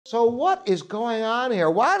So what is going on here?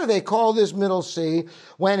 Why do they call this middle C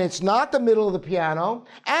when it's not the middle of the piano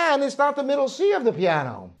and it's not the middle C of the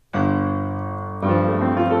piano?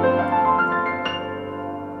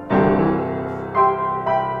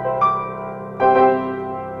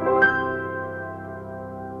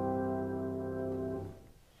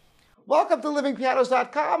 Welcome to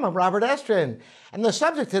livingpianos.com. I'm Robert Estrin, and the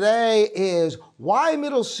subject today is why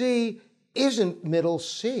middle C isn't middle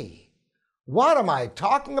C. What am I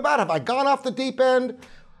talking about? Have I gone off the deep end?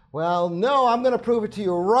 Well, no, I'm going to prove it to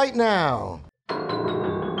you right now.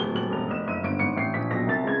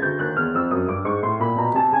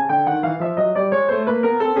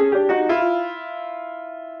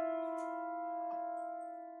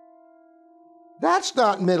 That's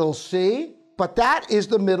not middle C, but that is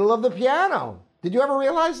the middle of the piano. Did you ever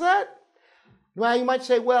realize that? Well, you might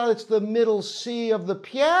say, well, it's the middle C of the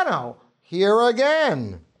piano. Here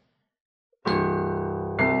again.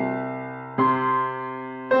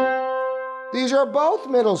 These are both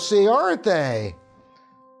middle C, aren't they?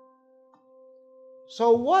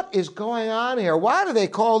 So what is going on here? Why do they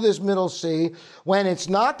call this middle C when it's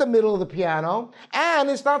not the middle of the piano and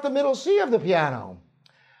it's not the middle C of the piano?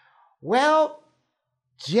 Well,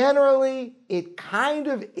 generally, it kind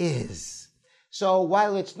of is. So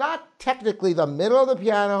while it's not technically the middle of the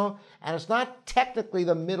piano and it's not technically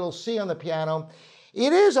the middle C on the piano,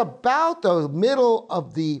 it is about the middle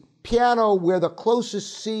of the piano where the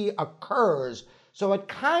closest C occurs. So it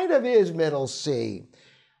kind of is middle C.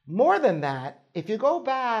 More than that, if you go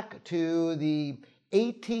back to the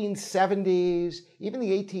 1870s, even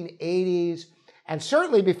the 1880s, and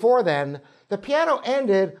certainly before then, the piano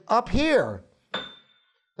ended up here.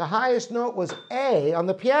 The highest note was A on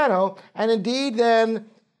the piano, and indeed then,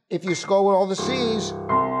 if you score with all the C's,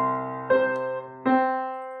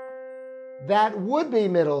 that would be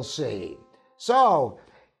middle C. So,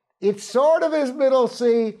 it sort of is middle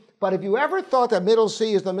C, but if you ever thought that middle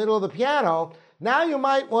C is the middle of the piano, now you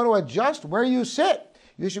might want to adjust where you sit.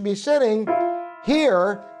 You should be sitting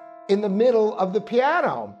here in the middle of the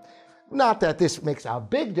piano. Not that this makes a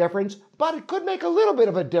big difference, but it could make a little bit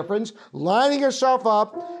of a difference lining yourself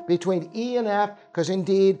up between E and F, because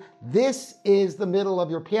indeed this is the middle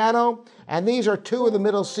of your piano, and these are two of the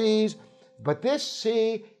middle Cs, but this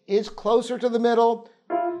C is closer to the middle,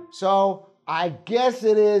 so I guess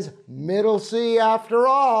it is middle C after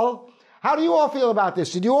all. How do you all feel about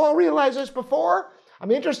this? Did you all realize this before?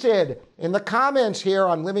 I'm interested in the comments here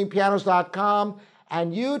on livingpianos.com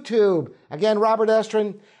and YouTube. Again, Robert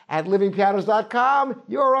Estrin at livingpianos.com,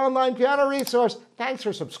 your online piano resource. Thanks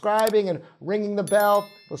for subscribing and ringing the bell.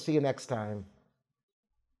 We'll see you next time.